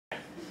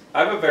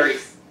I have a very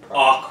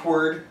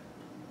awkward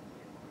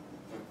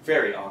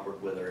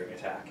withering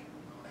attack.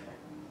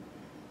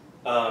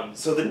 Okay.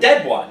 So the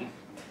dead one,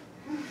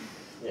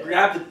 Yeah.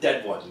 grab the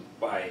dead one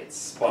by its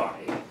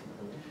spine,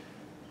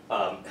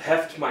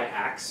 heft my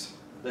axe.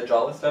 The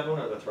jawless dead one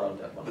or the thrown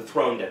dead one? The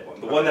thrown dead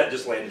one, the one that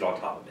just landed on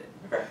top of it.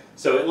 Okay.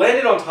 So it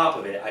landed on top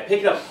of it, I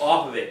pick it up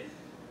off of it,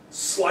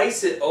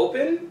 slice it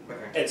open,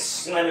 Okay. and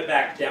slam it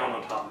back down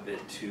on top of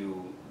it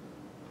to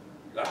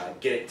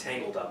get it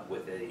tangled up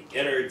with the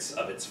innards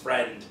of its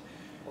friend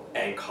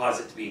and cause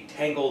it to be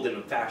tangled in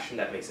a fashion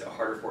that makes it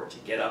harder for it to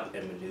get up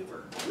and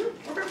maneuver.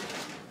 Okay.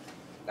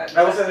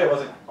 I will say that it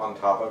wasn't on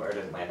top of, or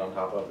didn't land on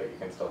top of, but you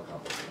can still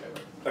accomplish the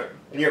maneuver. Okay.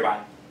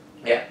 Nearby.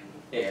 Yeah.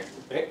 Yeah.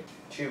 Okay.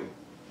 2.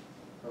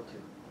 Roll 2.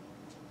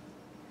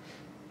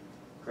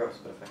 Gross,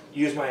 but effective.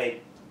 Use my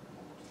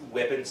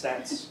weapon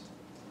stats.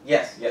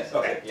 Yes, yes.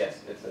 Okay. Yes,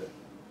 it's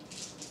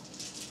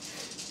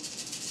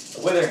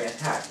a withering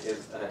attack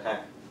is an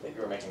attack that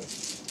you're making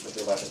with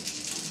your weapon,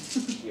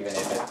 even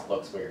if it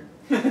looks weird.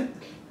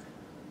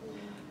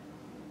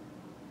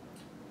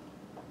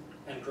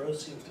 And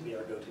gross seems to be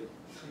our go-to.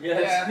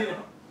 Yes. Yeah.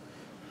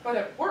 But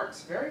it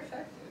works. Very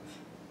effective.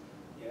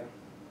 Yeah.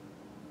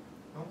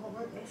 Oh,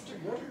 my master,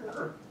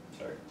 you're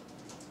Sorry.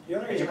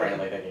 Are you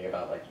randomly thinking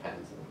about like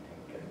pens and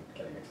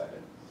getting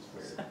excited? It's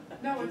weird.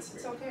 No,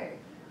 it's okay.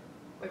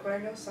 Like when I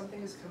know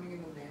something is coming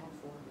in the mail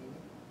for me.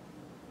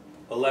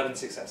 11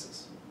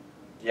 successes.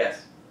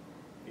 Yes.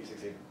 You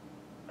succeed.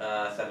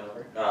 7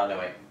 over? No,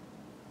 wait.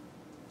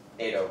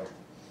 8 over.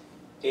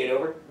 8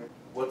 over?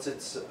 What's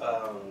its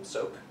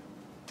soak?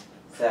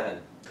 7.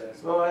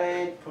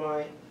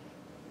 Point.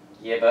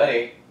 Yeah,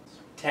 buddy.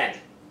 10.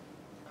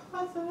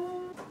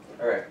 Awesome.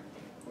 Alright.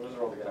 What does it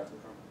roll to get up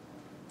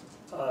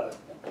from?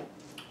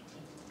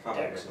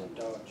 Combat Dex movement.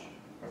 and dodge.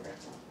 Okay.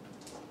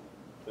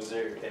 Was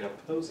there an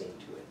opposing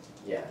to it?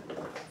 Yeah.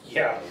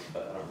 Yeah.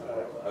 But I don't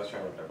remember. I was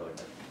trying to look it up really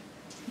quick.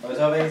 I was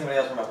hoping somebody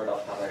else remembered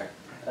off the top of their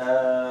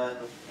head.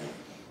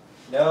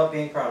 No,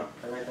 being prone.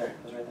 Right there. It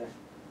was right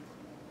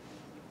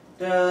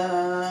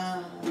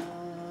there.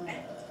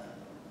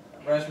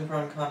 Russian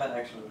prone combat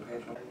action.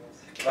 Page 1.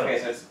 Okay,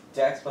 so it's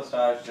Dex plus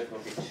dodge,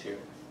 difficulty 2.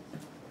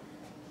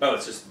 Oh,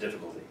 it's just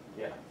difficulty.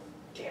 Yeah.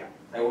 Damn.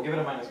 I will give it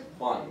a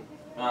 -1.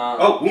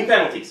 Oh, wound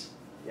penalties.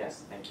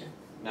 Yes, thank you.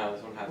 No,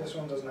 this one has This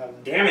one doesn't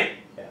have. Damn it.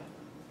 Yeah.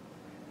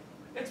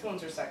 Its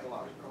wounds are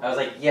psychological. I was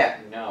like, yeah,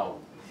 no.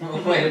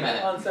 Wait a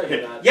minute. On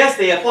second thought. Yes,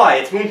 they apply.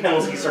 Its wound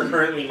penalties are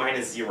currently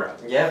 -0.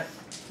 Yep.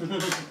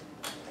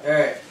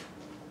 Alright.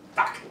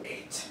 Fuck.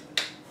 8.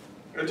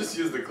 I just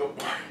used the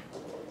clipboard.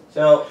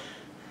 So,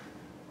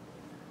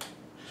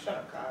 Shut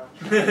up, Kyle.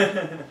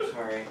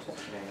 sorry,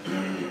 just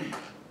kidding.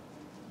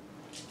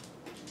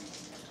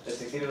 Just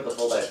succeeded with a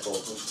full dice roll,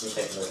 which we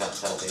take into account the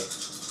penalty.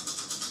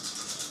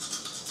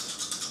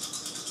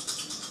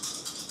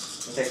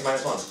 You take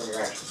 -1 from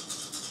your action.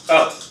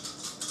 Oh.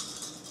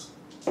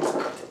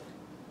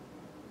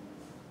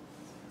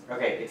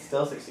 Okay, it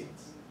still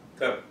succeeds.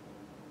 Oh.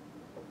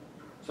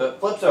 So it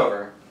flips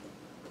over.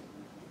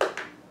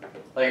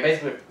 Like it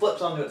basically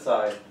flips onto its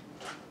side,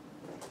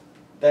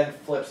 then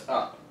flips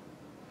up.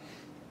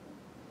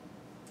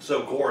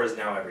 So gore is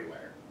now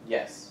everywhere.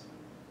 Yes.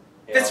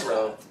 It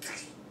Visceral. also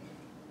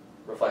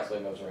reflexively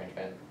moves a range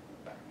band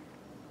back.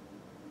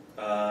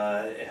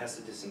 It has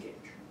to disengage.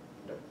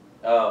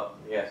 Oh,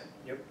 yes.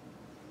 Yep.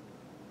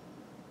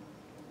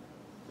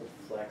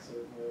 Reflexive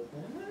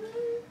movement?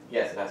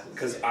 Yes, it has to.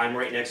 Because I'm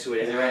right next to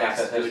it. Is it It right has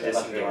next to do a to it?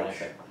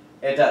 disengage.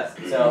 It does.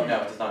 So, no,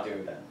 it does not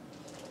do that.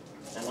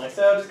 I'm like,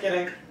 so, just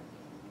kidding.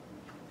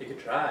 You could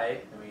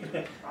try. I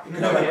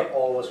mean, Okay.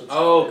 All of us would.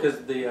 oh,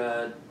 because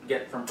the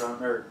get from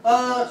front or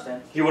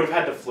stand. He would have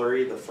had to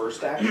flurry the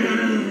first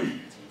action.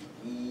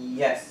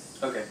 Yes.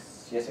 Okay.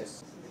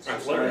 Yes. I'm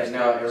flurrying.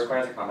 No, it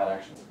requires a combat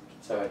action.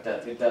 So it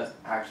does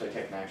actually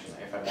take an action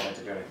if I wanted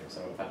to do anything,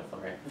 so I would have had to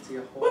flurry. Let's see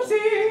a whole.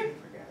 Whoopsie!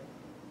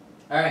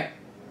 Alright, Right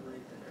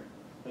there.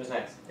 who's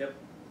next? Yep.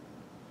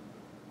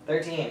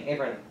 13,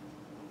 Apron.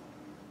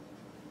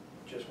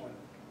 Just one.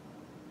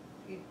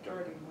 He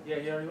already went. Yeah,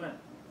 he already went.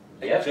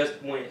 It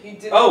just went. He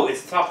did. Oh,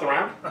 it's the top of the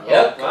round?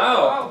 Yep.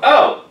 Wow.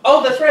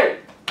 Oh, that's right.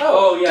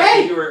 Oh yeah.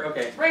 Hey! You were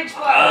okay. Rage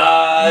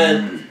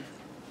flag.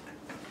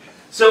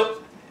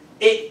 So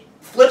it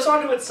flips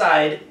onto its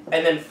side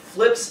and then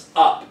flips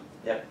up.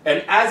 Yep.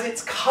 And as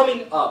it's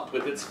coming up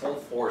with its full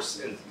force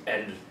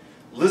and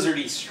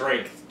lizardy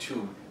strength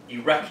to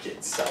erect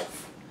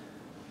itself,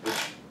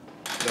 which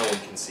no one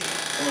can see.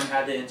 Someone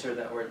had to insert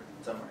that word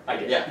somewhere. I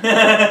did.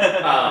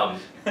 Yeah.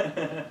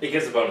 It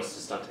gives a bonus to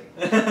stunting.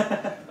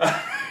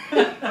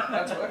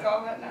 That's what I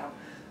call that now.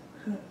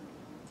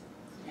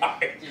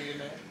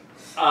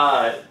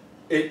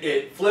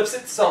 It flips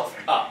itself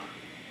up,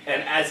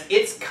 and as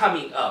it's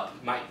coming up,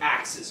 my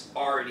axe is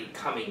already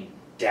coming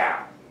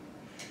down.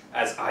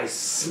 As I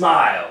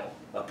smile,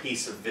 a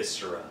piece of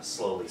viscera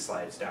slowly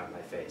slides down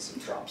my face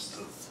and drops to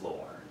the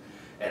floor,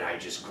 and I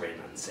just grin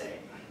and say,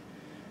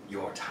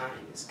 "Your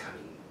time is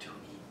coming to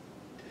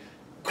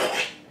me."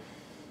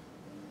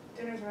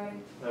 Dinner's ready.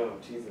 Oh,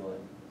 cheesy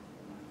line.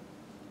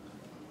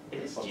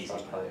 It is It's cheesy.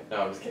 No,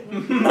 I'm just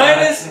kidding.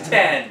 Minus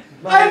 10.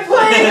 I'm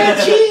playing a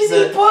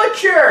cheesy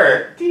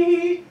butcher!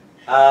 Okay,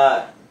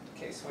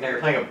 so Now you're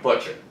playing a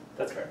butcher.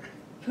 That's fair.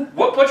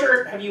 What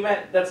butcher have you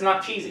met that's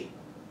not cheesy?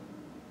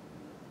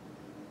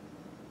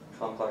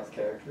 Complex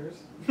characters.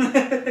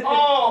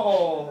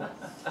 Oh!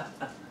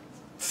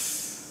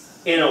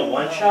 In a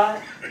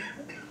one-shot?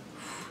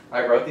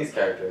 I wrote these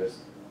characters.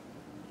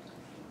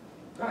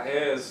 Not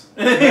his.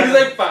 He's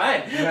like,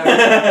 fine. You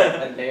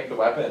have a named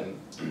weapon.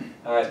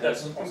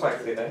 That's some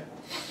complexity there.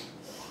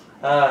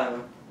 You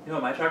know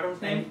what my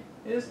chakram's name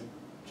is?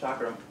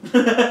 Chakram.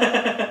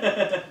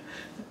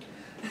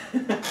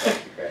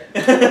 Great.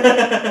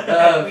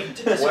 We did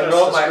discuss What the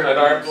role my script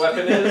unarmed notes.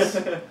 weapon is?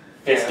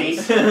 Fisty?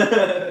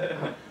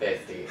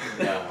 50.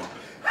 No.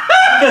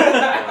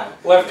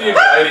 Lefty and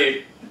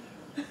righty.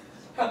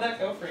 How'd that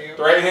go for you?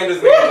 The right hand is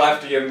named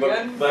lefty and the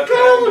Good. left Girl,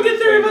 hand we'll is get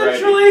there named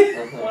righty.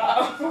 eventually!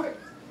 Wow.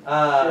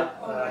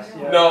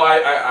 Yeah. No,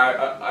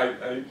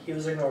 I He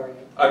was ignoring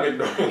it. I'm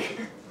ignoring.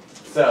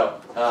 So,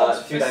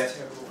 Plus 2 dice. fist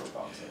to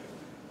boxing.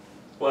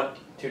 What?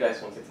 2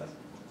 dice, 1 success.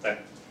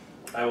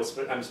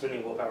 I'm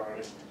spending willpower on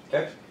it.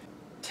 Okay.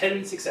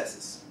 10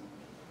 successes.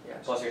 Yeah.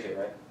 Plus your 2,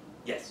 right?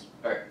 Yes.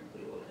 Alright.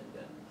 We will end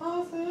it.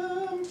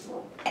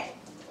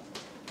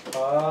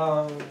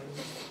 Awesome.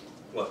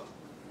 What?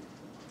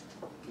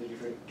 Did you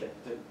forget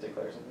to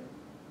declare something?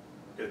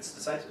 It's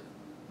decisive.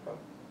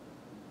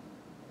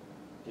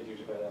 Did you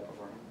declare that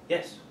beforehand?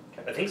 Yes.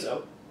 I think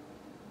so.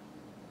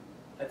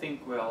 I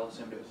think we all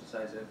assumed it was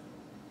decisive.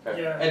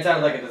 Okay. Yeah. It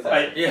sounded like a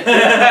decisive. Yeah.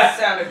 That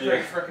sounded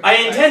pretty frickin' I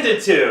exciting.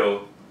 intended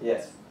to.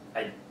 Yes.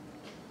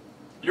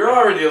 You're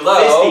already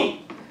low. Fisty.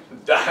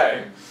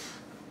 Die.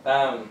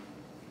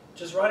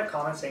 Just write a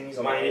comment saying he's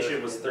a My liar.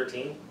 initiative was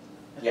 13.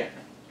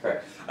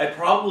 Correct. I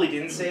probably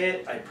didn't say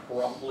it. I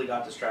probably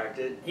got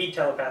distracted. He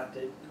telepathed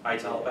it. I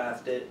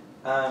telepathed it.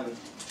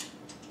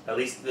 At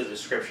least the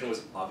description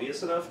was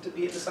obvious enough to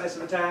be a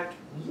decisive attack.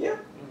 Yeah.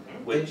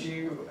 Which Did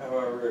you,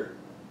 however,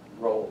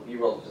 roll? You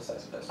rolled a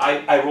decisive dice.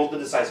 I rolled the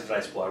decisive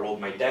dice pool. I rolled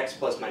my dex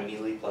plus my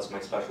melee plus my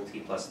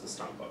specialty plus the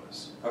stun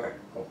bonus. Okay,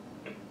 cool.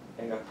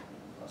 Bingo.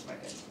 That's my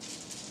game.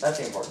 That's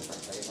the important part.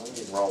 Like, as long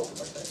as you roll the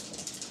right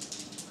dice.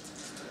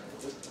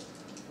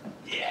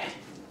 Yeah.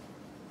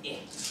 Yeah.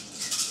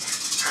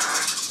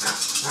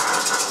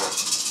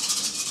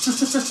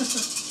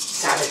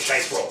 Savage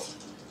dice roll.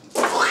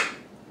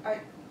 I'm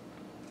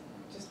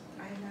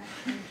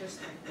just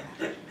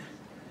like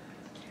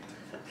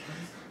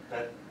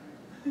that.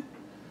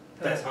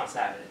 That's not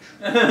savage.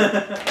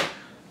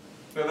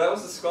 No, that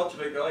was the sculpture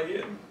that got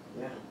you.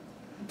 Yeah.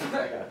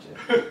 I got you.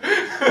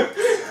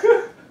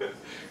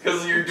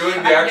 Because you're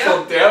doing the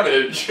actual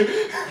damage.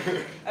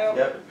 I'll,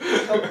 Yep.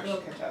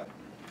 we'll catch up.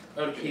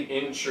 Oh, to keep, An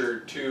inch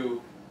or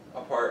two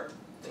apart.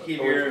 to keep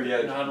Away your from the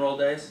edge. non-roll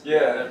dice?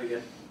 Yeah. That'd be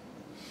good.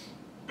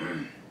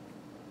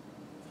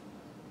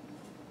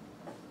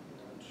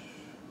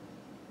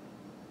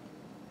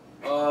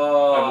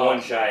 Oh. I'm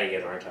one shy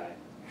again, aren't I?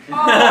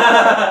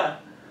 Oh.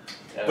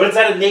 But it's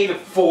at a -4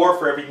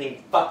 for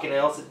everything fucking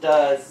else it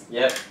does.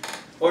 Yep.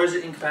 Or is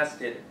it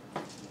incapacitated?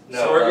 No.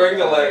 So we're going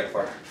to like.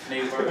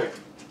 Maybe.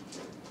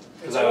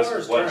 Because I was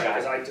It's one turn, shot.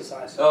 'cause I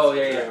decisive. Oh,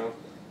 yeah,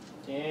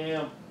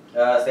 yeah.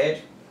 Damn.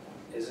 Stage?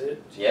 Is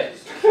it? Yep.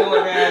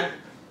 Killer man.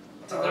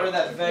 Deliver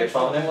that Your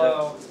vengeful phone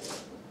blow.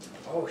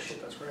 Oh shit,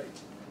 that's right.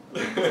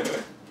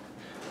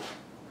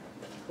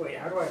 Wait,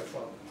 how do I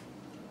flow?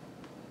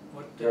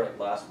 What Your did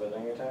last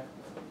withering attack?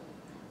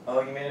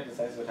 Oh, you made a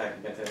decisive attack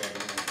against it.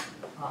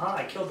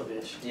 I killed the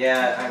bitch.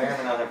 Yeah, I may or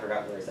may not have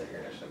forgotten to reset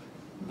your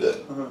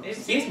initiative.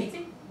 Excuse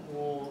me.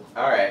 Well,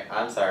 Alright,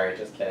 I'm sorry,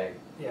 just kidding.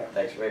 yeah.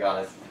 Thanks for being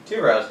honest.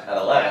 Tuberose at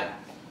 11.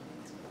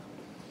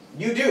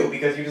 You do,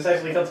 because you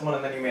decisively killed someone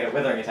and then you made a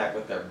withering attack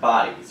with their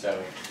body,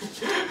 so.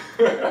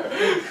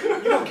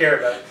 You don't care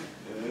about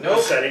the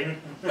Nope.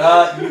 setting.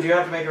 You do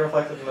have to make a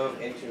reflexive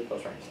move into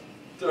close range.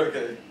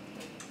 Okay.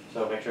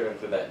 So make sure to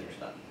include that in your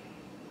stun.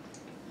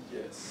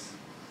 Yes.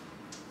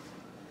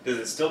 Does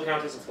it still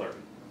count as a flirt?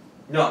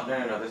 No,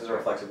 this is a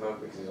reflexive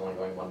move because he's only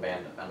going one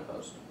band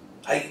unopposed.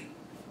 I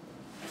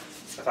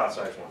thought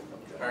so. I just wanted to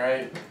double check.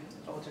 Alright.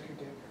 Oh, took your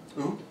dick.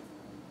 Ooh.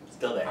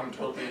 Still there. I'm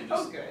totally Oh,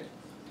 just good.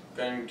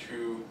 going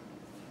to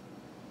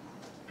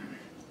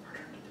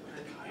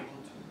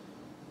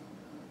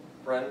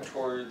run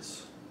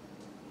towards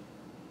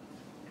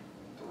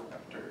the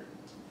raptor.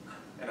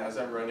 And as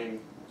I'm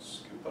running,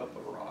 scoop up a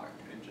rock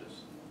and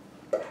just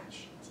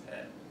bash its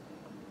head.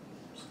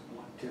 Just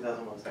one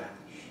 2001 bash.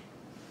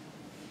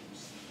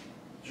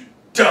 You're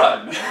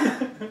done!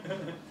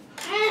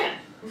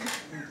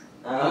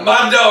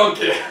 My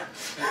donkey!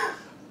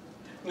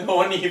 No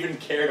one even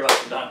cared about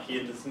the donkey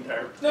in this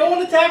entire No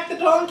one attacked the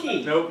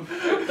donkey. Nope.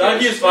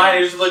 Donkey is fine.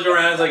 He just looked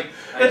around. He's like,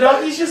 The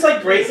donkey's just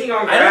like grazing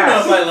on I don't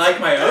know grass. if I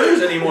like my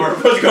others anymore.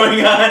 What's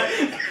going on?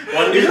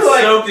 One dude's You're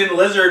like- soaked in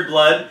lizard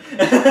blood.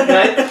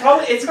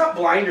 Yeah, it's got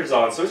blinders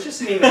on, so it's just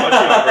sitting munching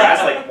on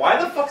grass. Like, why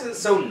the fuck is it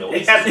so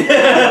noisy? It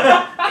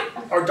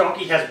has, our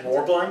donkey has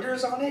more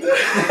blinders on it?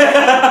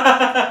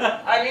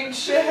 I mean,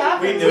 shit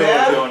happens, We knew it was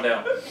man. going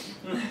down.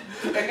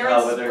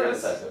 Ignorance Whether you're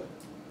is bliss.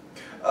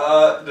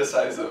 decisive.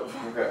 Decisive.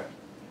 Okay.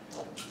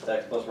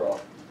 Dex plus roll.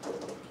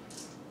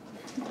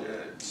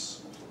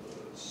 Dex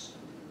plus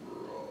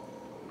roll.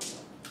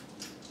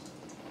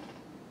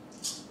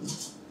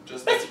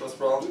 Just Dex plus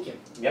roll?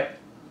 Yep.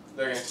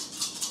 Okay.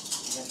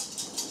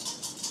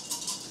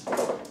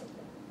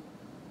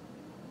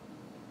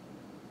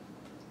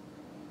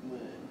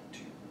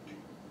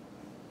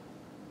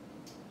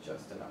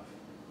 Just enough.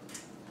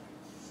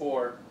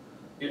 4.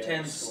 Your Yeah,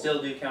 10s cool.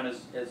 still do count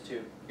as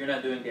 2. You're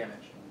not doing damage.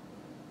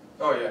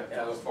 Oh yeah, Yeah,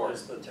 that was 4.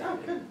 Just the 10. Oh,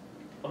 good.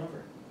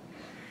 Whatever.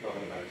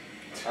 11 matters.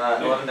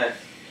 11 dex.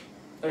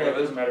 Oh yeah, it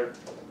doesn't matter.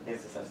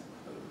 He's decisive.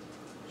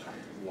 As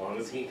long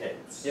as he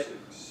hits. Yep.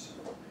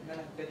 And then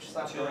a bitch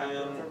slap her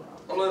around with a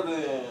rock.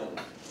 11.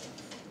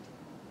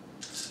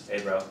 Hey,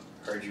 bro.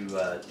 Heard you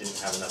didn't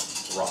have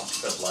enough rock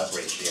to blood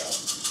ratio.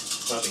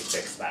 Let me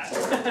fix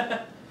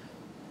that.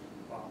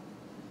 Wow.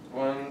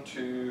 1,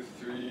 2,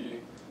 3,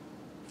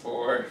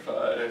 4,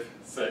 5,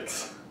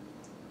 6.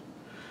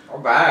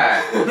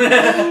 Alright.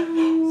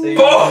 So you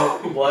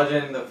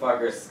bludgeon the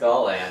fucker's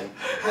skull in.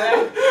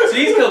 So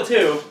he's killed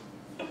 2.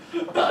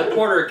 The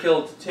porter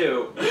killed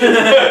 2.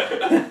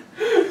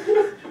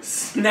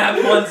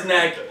 Snapped one's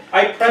neck.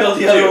 I Killed pressed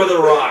the other two. with a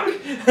rock.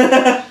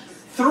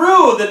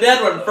 Threw the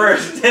dead one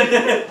first. I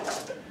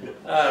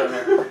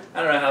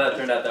don't know how that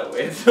turned out that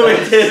way. So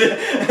it did.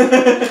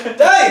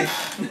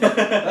 Dice!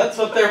 That's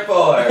what they're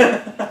for.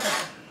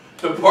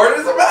 The port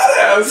is a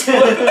badass!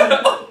 What the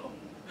hell?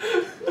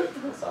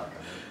 That's not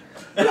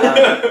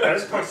coming. At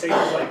this point,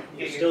 Satan's like,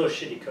 you're still a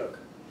shitty cook.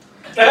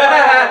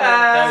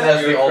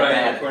 That's You the were old crying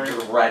in man the corner.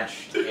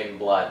 drenched in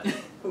blood.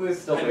 Who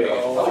is still I bleeding know.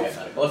 and probably get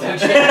medical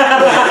attention. I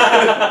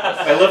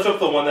lift up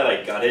the one that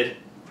I gutted.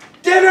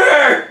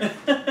 Dinner!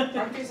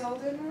 Aren't these all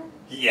dinner?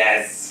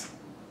 Yes.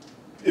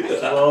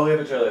 Slowly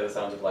but surely the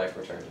sounds of life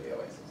return to the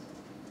oasis.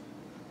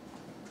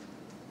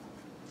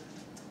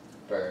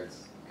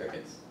 Birds,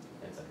 crickets,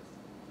 insects.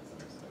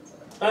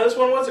 This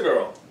one was a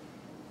girl.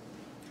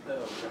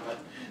 Oh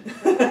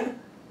god.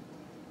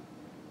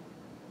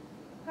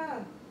 Huh.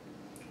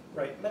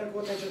 Right, medical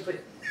attention, please.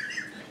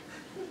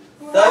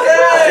 Well,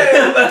 Okay!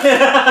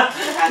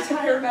 who has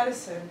higher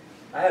medicine?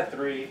 I have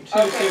 3. 2,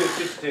 Okay.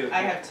 2.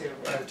 I have 2.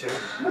 I have 2.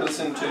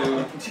 Listen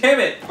to. Damn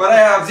it! But I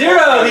have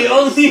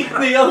 0!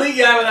 The only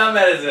guy without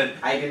medicine.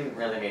 I didn't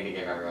really mean to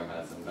give everyone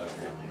medicine, but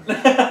apparently.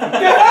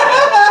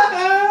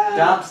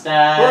 Dump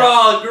stats! We're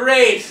all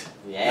great!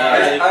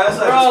 Yeah! I also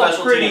We're have all a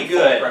specialty pretty in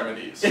good. folk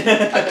remedies.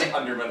 I think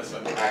under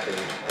medicine. Actually,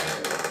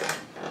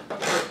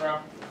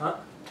 Huh?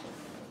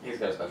 he's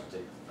got a specialty.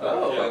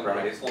 Oh, yeah, folk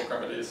remedies. folk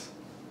remedies.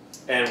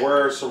 And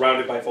we're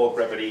surrounded by folk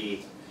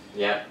remedy.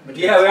 Yeah.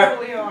 Yeah, we are.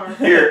 Totally are.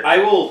 Here, I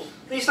will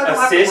At least I don't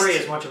have to Assist. worry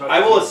as much about I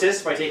will disease.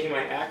 assist by taking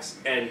my axe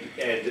and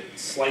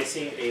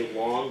slicing a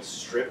long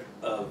strip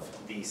of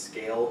the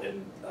scale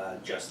and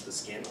just the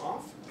skin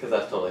off. Because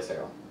that's totally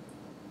sterile.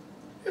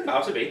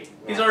 About to be.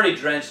 He's already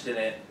drenched in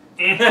it.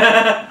 I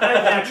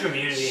have natural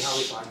immunity, I'll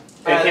be fine.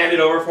 And hand it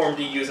over for him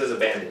to use as a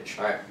bandage.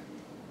 Alright.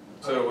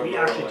 So what we we're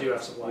actually rolling. do have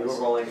You supplies.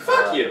 were rolling.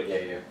 Fuck you. Yeah,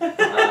 you.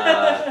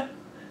 I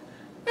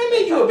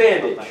made you a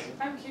bandage.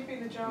 I'm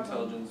keeping the job.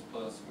 Intelligence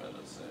plus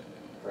medicine.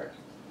 Correct.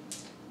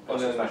 And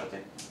What's your then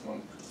specialty?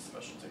 one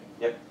specialty.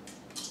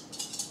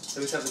 So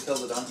we just have to kill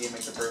the donkey and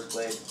make the first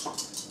blade.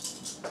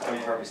 I'm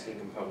harvesting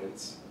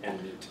components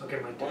and meat. Okay,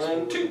 my dice One,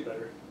 will two. be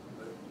better.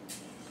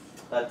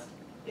 That's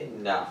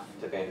enough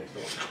to bandage the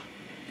wound.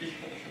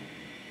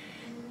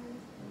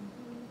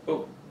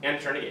 Oh, and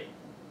turn it.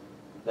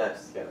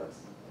 That's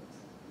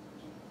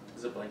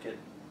Is a blanket.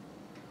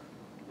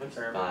 that's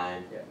Term.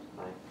 fine. Yeah.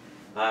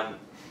 Fine.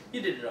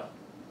 You did it all.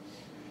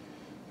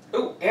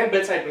 Oh, and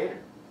bedside manner.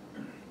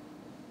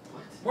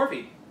 What?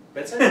 Morphine.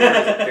 Bedside manner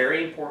is a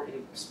very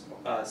important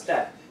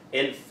step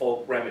in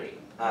folk remedy.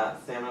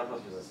 Stamina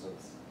plus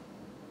resistance.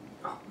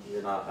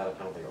 You're not at a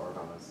penalty or a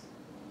bonus.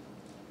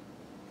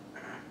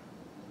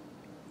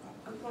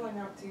 I'm pulling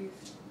out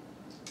teeth.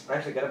 I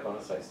actually get a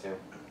bonus dice too.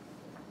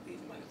 Leave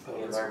my The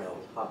phones environment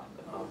alone. is hot.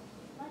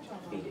 My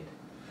job. Defeated.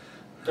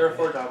 There are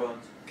 4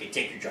 jawbones. Okay,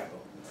 take your jawbone.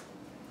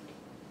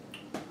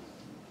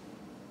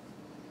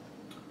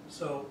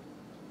 So,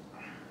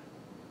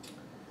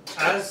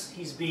 as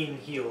he's being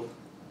healed,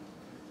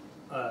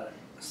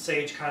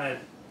 Sage kind of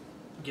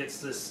gets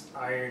this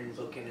iron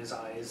look in his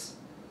eyes,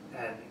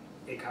 and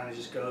it kind of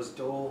just goes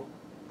dull,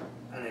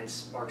 and then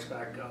sparks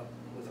back up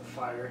with a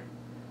fire,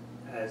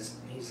 as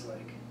he's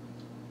like,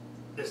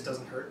 this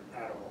doesn't hurt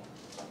at all,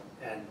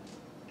 and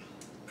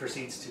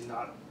proceeds to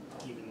not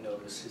even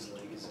notice his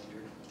leg is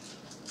injured.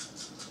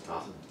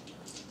 Awesome.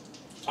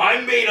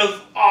 I'm made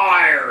of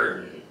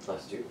iron!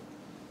 +2.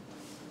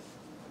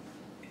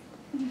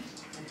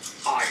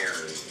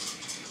 Iron.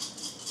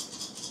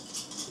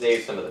 They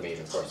use some of the meat,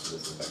 of course, to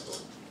disinfect the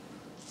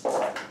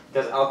wound.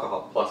 Because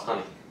alcohol plus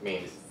honey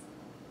means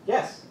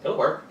yes, it'll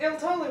work. It'll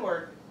totally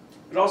work.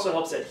 It also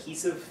helps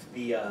adhesive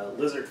the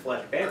lizard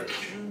flesh bandage.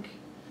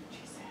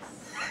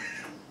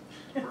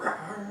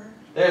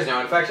 There's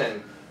no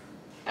infection.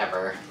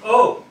 Ever.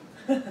 Oh!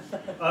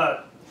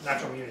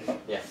 Natural immunity.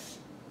 Yeah.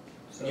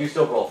 So You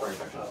still roll for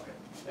infection. Oh, okay.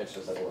 It's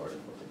just at a lower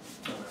difficulty.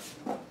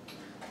 Okay.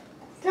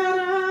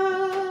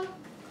 Ta-da!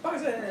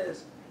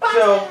 Boxes!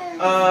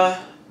 So,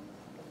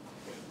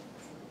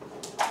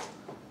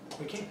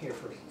 We came here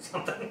for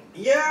something.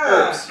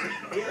 yeah!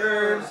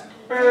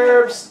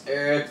 Herbs.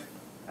 Herbs.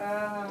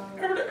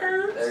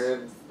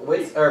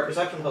 Wait, or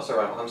perception plus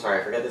survival. I'm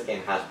sorry, I forget this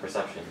game has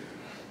perception.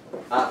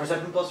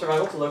 Perception plus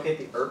survival to locate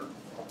the herb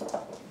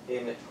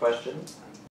in question.